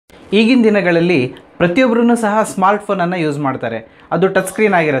ಈಗಿನ ದಿನಗಳಲ್ಲಿ ಪ್ರತಿಯೊಬ್ಬರೂ ಸಹ ಸ್ಮಾರ್ಟ್ ಫೋನನ್ನು ಯೂಸ್ ಮಾಡ್ತಾರೆ. ಅದು ಟಚ್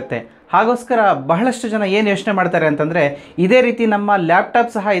ಸ್ಕ್ರೀನ್ ಆಗಿರುತ್ತೆ. ಹಾಗೋಸ್ಕರ ಬಹಳಷ್ಟು ಜನ ಏನು ಯೋಚನೆ ಮಾಡ್ತಾರೆ ಅಂತಂದರೆ, ಇದೇ ರೀತಿ ನಮ್ಮ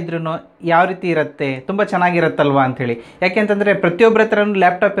ಲ್ಯಾಪ್ಟಾಪ್ ಸಹ ಇದ್ರೂ ಯಾವ ರೀತಿ ಇರುತ್ತೆ, ತುಂಬ ಚೆನ್ನಾಗಿರುತ್ತಲ್ವಾ ಅಂಥೇಳಿ. ಯಾಕೆಂತಂದರೆ ಪ್ರತಿಯೊಬ್ಬರ ಹತ್ರನೂ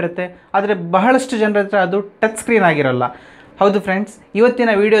ಲ್ಯಾಪ್ಟಾಪ್ ಇರುತ್ತೆ, ಆದರೆ ಬಹಳಷ್ಟು ಜನರ ಹತ್ರ ಅದು ಟಚ್ ಸ್ಕ್ರೀನ್ ಆಗಿರೋಲ್ಲ. ಹೌದು ಫ್ರೆಂಡ್ಸ್,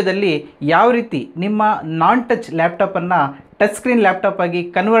 ಇವತ್ತಿನ ವಿಡಿಯೋದಲ್ಲಿ ಯಾವ ರೀತಿ ನಿಮ್ಮ ನಾನ್ ಟಚ್ ಲ್ಯಾಪ್ಟಾಪನ್ನು ಟಚ್ ಸ್ಕ್ರೀನ್ ಲ್ಯಾಪ್ಟಾಪ್ ಆಗಿ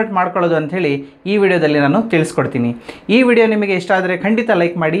ಕನ್ವರ್ಟ್ ಮಾಡ್ಕೊಳ್ಳೋದು ಅಂಥೇಳಿ ಈ ವಿಡಿಯೋದಲ್ಲಿ ನಾನು ತಿಳಿಸ್ಕೊಡ್ತೀನಿ. ಈ ವಿಡಿಯೋ ನಿಮಗೆ ಇಷ್ಟ ಆದರೆ ಖಂಡಿತ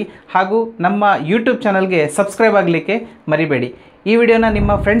ಲೈಕ್ ಮಾಡಿ, ಹಾಗೂ ನಮ್ಮ ಯೂಟ್ಯೂಬ್ ಚಾನಲ್ಗೆ ಸಬ್ಸ್ಕ್ರೈಬ್ ಆಗಲಿಕ್ಕೆ ಮರಿಬೇಡಿ. ಈ ವಿಡಿಯೋನ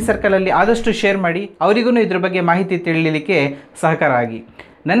ನಿಮ್ಮ ಫ್ರೆಂಡ್ ಸರ್ಕಲಲ್ಲಿ ಆದಷ್ಟು ಶೇರ್ ಮಾಡಿ, ಅವರಿಗೂ ಇದ್ರ ಬಗ್ಗೆ ಮಾಹಿತಿ ತಿಳಿಯಲಿಕ್ಕೆ ಸಹಕಾರ ಆಗಿ.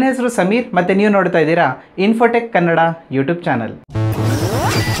 ನನ್ನ ಹೆಸರು ಸಮೀರ್ ಮತ್ತು ನೀವು ನೋಡ್ತಾ ಇದ್ದೀರಾ ಇನ್ಫೋಟೆಕ್ ಕನ್ನಡ ಯೂಟ್ಯೂಬ್ ಚಾನಲ್.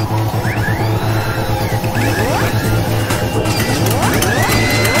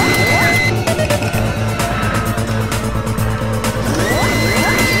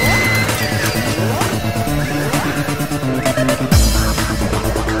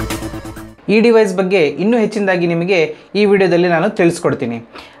 ಈ ಡಿವೈಸ್ ಬಗ್ಗೆ ಇನ್ನೂ ಹೆಚ್ಚಿನದಾಗಿ ನಿಮಗೆ ಈ ವಿಡಿಯೋದಲ್ಲಿ ನಾನು ತಿಳಿಸ್ಕೊಡ್ತೀನಿ.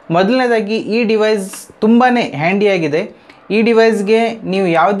 ಮೊದಲನೇದಾಗಿ ಈ ಡಿವೈಸ್ ತುಂಬಾ ಹ್ಯಾಂಡಿಯಾಗಿದೆ. ಈ ಡಿವೈಸ್ಗೆ ನೀವು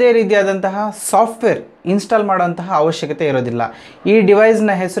ಯಾವುದೇ ರೀತಿಯಾದಂತಹ ಸಾಫ್ಟ್ವೇರ್ ಇನ್ಸ್ಟಾಲ್ ಮಾಡೋಂತಹ ಅವಶ್ಯಕತೆ ಇರೋದಿಲ್ಲ. ಈ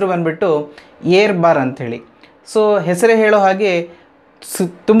ಡಿವೈಸ್ನ ಹೆಸರು ಬಂದುಬಿಟ್ಟು ಏರ್ ಬಾರ್ ಅಂಥೇಳಿ. ಸೊ ಹೆಸರೇ ಹೇಳೋ ಹಾಗೆ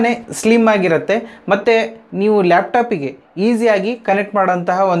ತುಂಬನೇ ಸ್ಲಿಮ್ ಆಗಿರುತ್ತೆ, ಮತ್ತು ನೀವು ಲ್ಯಾಪ್ಟಾಪಿಗೆ ಈಸಿಯಾಗಿ ಕನೆಕ್ಟ್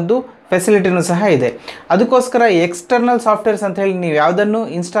ಮಾಡೋಂತಹ ಒಂದು ಫೆಸಿಲಿಟಿನೂ ಸಹ ಇದೆ. ಅದಕ್ಕೋಸ್ಕರ ಎಕ್ಸ್ಟರ್ನಲ್ ಸಾಫ್ಟ್ವೇರ್ಸ್ ಅಂತ ಹೇಳಿ ನೀವು ಯಾವುದನ್ನು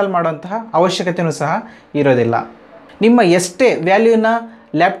ಇನ್ಸ್ಟಾಲ್ ಮಾಡೋಂತಹ ಅವಶ್ಯಕತೆಯೂ ಸಹ ಇರೋದಿಲ್ಲ. ನಿಮ್ಮ ಎಷ್ಟೇ ವ್ಯಾಲ್ಯೂನ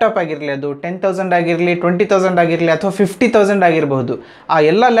ಲ್ಯಾಪ್ಟಾಪ್ ಆಗಿರಲಿ, ಅದು 10,000 ಆಗಿರಲಿ, 20,000 ಆಗಿರಲಿ, ಅಥವಾ 50,000 ಆಗಿರಬಹುದು, ಆ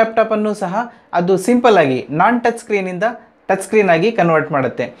ಎಲ್ಲ ಲ್ಯಾಪ್ಟಾಪನ್ನು ಸಹ ಅದು ಸಿಂಪಲ್ಲಾಗಿ ನಾನ್ ಟಚ್ ಸ್ಕ್ರೀನಿಂದ ಟಚ್ ಸ್ಕ್ರೀನ್ ಆಗಿ ಕನ್ವರ್ಟ್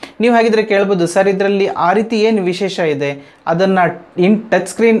ಮಾಡುತ್ತೆ. ನೀವು ಹಾಗಿದ್ರೆ ಕೇಳ್ಬೋದು, ಸರ್ ಇದರಲ್ಲಿ ಆ ರೀತಿ ಏನು ವಿಶೇಷ ಇದೆ, ಅದನ್ನು ಟಚ್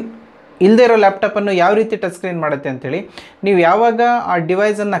ಸ್ಕ್ರೀನ್ ಇಲ್ಲದೇ ಇರೋ ಲ್ಯಾಪ್ಟಾಪನ್ನು ಯಾವ ರೀತಿ ಟಚ್ ಸ್ಕ್ರೀನ್ ಮಾಡುತ್ತೆ ಅಂಥೇಳಿ. ನೀವು ಯಾವಾಗ ಆ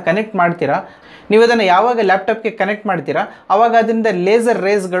ಡಿವೈಸನ್ನು ಕನೆಕ್ಟ್ ಮಾಡ್ತೀರಾ, ನೀವು ಅದನ್ನು ಯಾವಾಗ ಲ್ಯಾಪ್ಟಾಪ್ಗೆ ಕನೆಕ್ಟ್ ಮಾಡ್ತೀರಾ, ಆವಾಗ ಅದರಿಂದ ಲೇಸರ್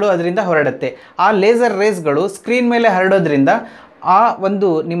ರೇಸ್ಗಳು ಅದರಿಂದ ಹೊರಡುತ್ತೆ. ಆ ಲೇಸರ್ ರೇಸ್ಗಳು ಸ್ಕ್ರೀನ್ ಮೇಲೆ ಹರಡೋದ್ರಿಂದ ಆ ಒಂದು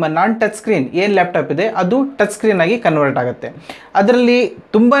ನಿಮ್ಮ ನಾನ್ ಟಚ್ ಸ್ಕ್ರೀನ್ ಏನು ಲ್ಯಾಪ್ಟಾಪ್ ಇದೆ ಅದು ಟಚ್ ಸ್ಕ್ರೀನಾಗಿ ಕನ್ವರ್ಟ್ ಆಗುತ್ತೆ. ಅದರಲ್ಲಿ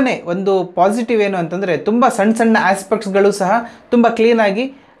ತುಂಬಾ ಒಂದು ಪಾಸಿಟಿವ್ ಏನು ಅಂತಂದರೆ, ತುಂಬ ಸಣ್ಣ ಸಣ್ಣ ಆಸ್ಪೆಕ್ಟ್ಸ್ಗಳು ಸಹ ತುಂಬ ಕ್ಲೀನಾಗಿ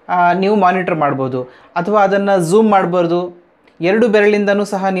ನೀವು ಮಾನಿಟರ್ ಮಾಡ್ಬೋದು, ಅಥವಾ ಅದನ್ನು ಝೂಮ್ ಮಾಡ್ಬೋದು. 2 ಬೆರಳಿಂದನೂ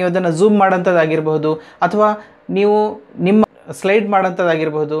ಸಹ ನೀವು ಅದನ್ನು ಝೂಮ್ ಮಾಡೋಂಥದ್ದಾಗಿರ್ಬೋದು, ಅಥವಾ ನೀವು ನಿಮ್ಮ ಸ್ಲೈಡ್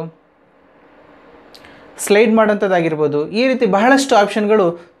ಮಾಡೋಂಥದ್ದಾಗಿರ್ಬೋದು. ಈ ರೀತಿ ಬಹಳಷ್ಟು ಆಪ್ಷನ್ಗಳು,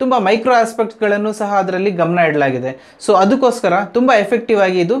 ತುಂಬ ಮೈಕ್ರೋ ಆಸ್ಪೆಕ್ಟ್ಸ್ಗಳನ್ನು ಸಹ ಅದರಲ್ಲಿ ಗಮನ ಇಡಲಾಗಿದೆ. ಸೊ ಅದಕ್ಕೋಸ್ಕರ ತುಂಬ ಎಫೆಕ್ಟಿವ್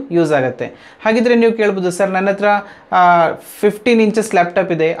ಆಗಿ ಇದು ಯೂಸ್ ಆಗುತ್ತೆ. ಹಾಗಿದ್ರೆ ನೀವು ಕೇಳ್ಬೋದು, ಸರ್ ನನ್ನ ಹತ್ರ 15 ಇಂಚಸ್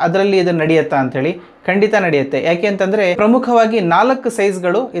ಲ್ಯಾಪ್ಟಾಪ್ ಇದೆ, ಅದರಲ್ಲಿ ಇದು ನಡೆಯುತ್ತಾ ಅಂಥೇಳಿ. ಖಂಡಿತ ನಡೆಯುತ್ತೆ. ಯಾಕೆ ಅಂತಂದರೆ ಪ್ರಮುಖವಾಗಿ 4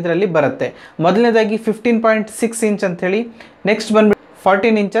 ಸೈಜ್ಗಳು ಇದರಲ್ಲಿ ಬರುತ್ತೆ. ಮೊದಲನೇದಾಗಿ 15.6 ಇಂಚ್ ಅಂಥೇಳಿ, ನೆಕ್ಸ್ಟ್ ಬಂದ್ಬಿಟ್ಟು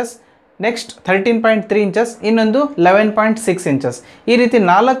 14 ಇಂಚಸ್, ನೆಕ್ಸ್ಟ್ 13.3 ಇಂಚಸ್, ಇನ್ನೊಂದು 11.6 ಇಂಚಸ್. ಈ ರೀತಿ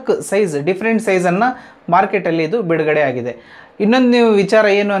 4 ಸೈಜ್, ಡಿಫ್ರೆಂಟ್ ಸೈಜನ್ನು ಮಾರ್ಕೆಟಲ್ಲಿ ಇದು ಬಿಡುಗಡೆ ಆಗಿದೆ. ಇನ್ನೊಂದು ನೀವು ವಿಚಾರ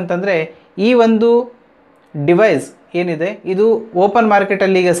ಏನು ಅಂತಂದರೆ, ಈ ಒಂದು ಡಿವೈಸ್ ಏನಿದೆ ಇದು ಓಪನ್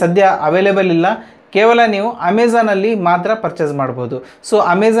ಮಾರ್ಕೆಟಲ್ಲಿ ಈಗ ಸದ್ಯ ಅವೈಲೇಬಲ್ ಇಲ್ಲ. ಕೇವಲ ನೀವು ಅಮೆಝಾನಲ್ಲಿ ಮಾತ್ರ ಪರ್ಚೇಸ್ ಮಾಡ್ಬೋದು. ಸೊ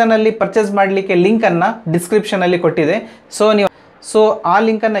ಅಮೆಝಾನಲ್ಲಿ ಪರ್ಚೇಸ್ ಮಾಡಲಿಕ್ಕೆ ಲಿಂಕನ್ನು ಡಿಸ್ಕ್ರಿಪ್ಷನಲ್ಲಿ ಕೊಟ್ಟಿದೆ. ಸೊ ಆ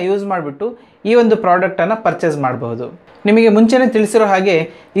ಲಿಂಕನ್ನು ಯೂಸ್ ಮಾಡಿಬಿಟ್ಟು ಈ ಒಂದು ಪ್ರಾಡಕ್ಟನ್ನು ಪರ್ಚೇಸ್ ಮಾಡಬಹುದು. ನಿಮಗೆ ಮುಂಚೆನೇ ತಿಳಿಸಿರೋ ಹಾಗೆ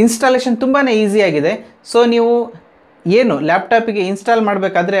ಇನ್ಸ್ಟಾಲೇಷನ್ ತುಂಬಾ ಈಸಿಯಾಗಿದೆ. ಸೊ ನೀವು ಏನು ಲ್ಯಾಪ್ಟಾಪಿಗೆ ಇನ್ಸ್ಟಾಲ್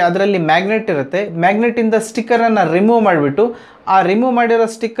ಮಾಡಬೇಕಾದ್ರೆ ಅದರಲ್ಲಿ ಮ್ಯಾಗ್ನೆಟ್ ಇರುತ್ತೆ. ಮ್ಯಾಗ್ನೆಟಿಂದ ಸ್ಟಿಕ್ಕರನ್ನು ರಿಮೂವ್ ಮಾಡಿಬಿಟ್ಟು, ಆ ರಿಮೂವ್ ಮಾಡಿರೋ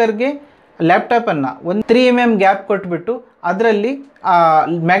ಸ್ಟಿಕ್ಕರ್ಗೆ ಲ್ಯಾಪ್ಟಾಪನ್ನು ಒಂದು 3 mm ಗ್ಯಾಪ್ ಕೊಟ್ಬಿಟ್ಟು ಅದರಲ್ಲಿ ಆ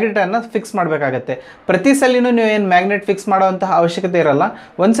ಮ್ಯಾಗ್ನೆಟನ್ನು ಫಿಕ್ಸ್ ಮಾಡಬೇಕಾಗತ್ತೆ. ಪ್ರತಿ ಸಲಿನೂ ನೀವು ಏನು ಮ್ಯಾಗ್ನೆಟ್ ಫಿಕ್ಸ್ ಮಾಡೋವಂತಹ ಅವಶ್ಯಕತೆ ಇರೋಲ್ಲ.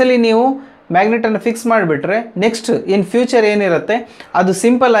 ಒಂದ್ಸಲಿ ನೀವು ಮ್ಯಾಗ್ನೆಟನ್ನು ಫಿಕ್ಸ್ ಮಾಡಿಬಿಟ್ರೆ ನೆಕ್ಸ್ಟ್ ಇನ್ ಫ್ಯೂಚರ್ ಏನಿರುತ್ತೆ ಅದು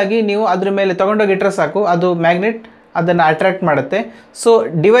ಸಿಂಪಲ್ಲಾಗಿ ನೀವು ಅದ್ರ ಮೇಲೆ ತೊಗೊಂಡೋಗಿಟ್ರೆ ಸಾಕು, ಅದು ಮ್ಯಾಗ್ನೆಟ್ ಅದನ್ನು ಅಟ್ರಾಕ್ಟ್ ಮಾಡುತ್ತೆ. ಸೊ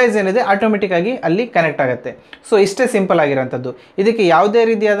ಡಿವೈಸ್ ಏನಿದೆ ಆಟೋಮೆಟಿಕ್ಕಾಗಿ ಅಲ್ಲಿ ಕನೆಕ್ಟ್ ಆಗುತ್ತೆ. ಸೊ ಇಷ್ಟೇ ಸಿಂಪಲ್ ಆಗಿರೋಂಥದ್ದು. ಇದಕ್ಕೆ ಯಾವುದೇ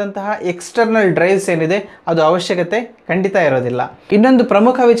ರೀತಿಯಾದಂತಹ ಎಕ್ಸ್ಟರ್ನಲ್ ಡ್ರೈವ್ಸ್ ಏನಿದೆ ಅದು ಅವಶ್ಯಕತೆ ಖಂಡಿತ ಇರೋದಿಲ್ಲ. ಇನ್ನೊಂದು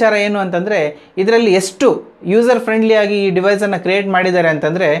ಪ್ರಮುಖ ವಿಚಾರ ಏನು ಅಂತಂದರೆ, ಇದರಲ್ಲಿ ಎಷ್ಟು ಯೂಸರ್ ಫ್ರೆಂಡ್ಲಿಯಾಗಿ ಈ ಡಿವೈಸನ್ನು ಕ್ರಿಯೇಟ್ ಮಾಡಿದ್ದಾರೆ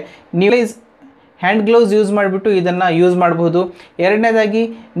ಅಂತಂದರೆ, ನೀವು ಹ್ಯಾಂಡ್ ಗ್ಲೌಸ್ ಯೂಸ್ ಮಾಡಿಬಿಟ್ಟು ಇದನ್ನು ಯೂಸ್ ಮಾಡ್ಬೋದು. ಎರಡನೇದಾಗಿ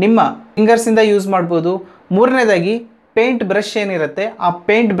ನಿಮ್ಮ ಫಿಂಗರ್ಸಿಂದ ಯೂಸ್ ಮಾಡ್ಬೋದು. ಮೂರನೇದಾಗಿ ಪೇಂಟ್ ಬ್ರಷ್ ಏನಿರುತ್ತೆ ಆ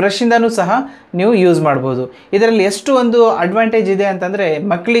ಪೇಂಟ್ ಬ್ರಷಿಂದನೂ ಸಹ ನೀವು ಯೂಸ್ ಮಾಡ್ಬೋದು. ಇದರಲ್ಲಿ ಎಷ್ಟು ಒಂದು ಅಡ್ವಾಂಟೇಜ್ ಇದೆ ಅಂತಂದರೆ,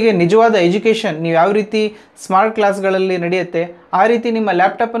 ಮಕ್ಕಳಿಗೆ ನಿಜವಾದ ಎಜುಕೇಷನ್ ನೀವು ಯಾವ ರೀತಿ ಸ್ಮಾರ್ಟ್ ಕ್ಲಾಸ್ಗಳಲ್ಲಿ ನಡೆಯುತ್ತೆ ಆ ರೀತಿ ನಿಮ್ಮ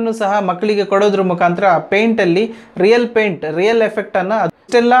ಲ್ಯಾಪ್ಟಾಪನ್ನು ಸಹ ಮಕ್ಕಳಿಗೆ ಕೊಡೋದ್ರ ಮುಖಾಂತರ ಪೇಂಟಲ್ಲಿ ರಿಯಲ್ ಎಫೆಕ್ಟನ್ನು,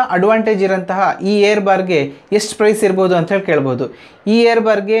 ಇಷ್ಟೆಲ್ಲ ಅಡ್ವಾಂಟೇಜ್ ಇರೋಂತಹ ಈ ಏರ್ ಬಾರ್ಗೆ ಎಷ್ಟು ಪ್ರೈಸ್ ಇರ್ಬೋದು ಅಂತ ಹೇಳಿ ಕೇಳ್ಬೋದು. ಈ ಏರ್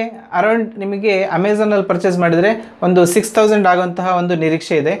ಬಾರ್ಗೆ ಅರೌಂಡ್ ನಿಮಗೆ ಅಮೆಝಾನಲ್ಲಿ ಪರ್ಚೇಸ್ ಮಾಡಿದರೆ ಒಂದು 6,000 ಆಗುವಂತಹ ಒಂದು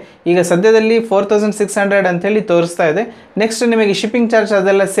ನಿರೀಕ್ಷೆ ಇದೆ. ಈಗ ಸದ್ಯದಲ್ಲಿ 4,600 ಅಂಥೇಳಿ ತೋರಿಸ್ತಾ ಇದೆ. ನೆಕ್ಸ್ಟ್ ನಿಮಗೆ ಶಿಪ್ಪಿಂಗ್ ಚಾರ್ಜ್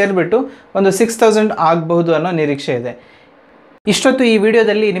ಅದೆಲ್ಲ ಸೇರಿಬಿಟ್ಟು ಒಂದು 6,000 ಆಗಬಹುದು ಅನ್ನೋ ನಿರೀಕ್ಷೆ ಇದೆ. ಇಷ್ಟೊತ್ತು ಈ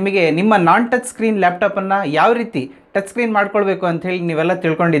ವಿಡಿಯೋದಲ್ಲಿ ನಿಮಗೆ ನಿಮ್ಮ ನಾನ್ ಟಚ್ ಸ್ಕ್ರೀನ್ ಲ್ಯಾಪ್ಟಾಪನ್ನು ಯಾವ ರೀತಿ ಟಚ್ ಸ್ಕ್ರೀನ್ ಮಾಡ್ಕೊಳ್ಬೇಕು ಅಂಥೇಳಿ ನೀವೆಲ್ಲ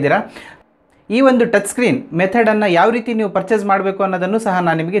ತಿಳ್ಕೊಂಡಿದ್ದೀರಾ. ಈ ಒಂದು ಟಚ್ ಸ್ಕ್ರೀನ್ ಮೆಥಡನ್ನು ಯಾವ ರೀತಿ ನೀವು ಪರ್ಚೇಸ್ ಮಾಡಬೇಕು ಅನ್ನೋದನ್ನು ಸಹ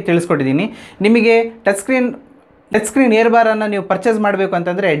ನಾನು ನಿಮಗೆ ತಿಳಿಸ್ಕೊಟ್ಟಿದ್ದೀನಿ. ನಿಮಗೆ ಟಚ್ ಸ್ಕ್ರೀನ್ ಏರ್ ಬಾರನ್ನು ನೀವು ಪರ್ಚೇಸ್ ಮಾಡಬೇಕು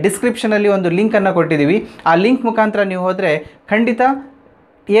ಅಂತಂದರೆ ಡಿಸ್ಕ್ರಿಪ್ಷನಲ್ಲಿ ಒಂದು ಲಿಂಕನ್ನು ಕೊಟ್ಟಿದ್ದೀವಿ. ಆ ಲಿಂಕ್ ಮುಖಾಂತರ ನೀವು ಹೋದರೆ ಖಂಡಿತ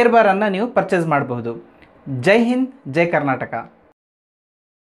ಏರ್ ಬಾರನ್ನು ನೀವು ಪರ್ಚೇಸ್ ಮಾಡಬಹುದು. ಜೈ ಹಿಂದ್, ಜೈ ಕರ್ನಾಟಕ.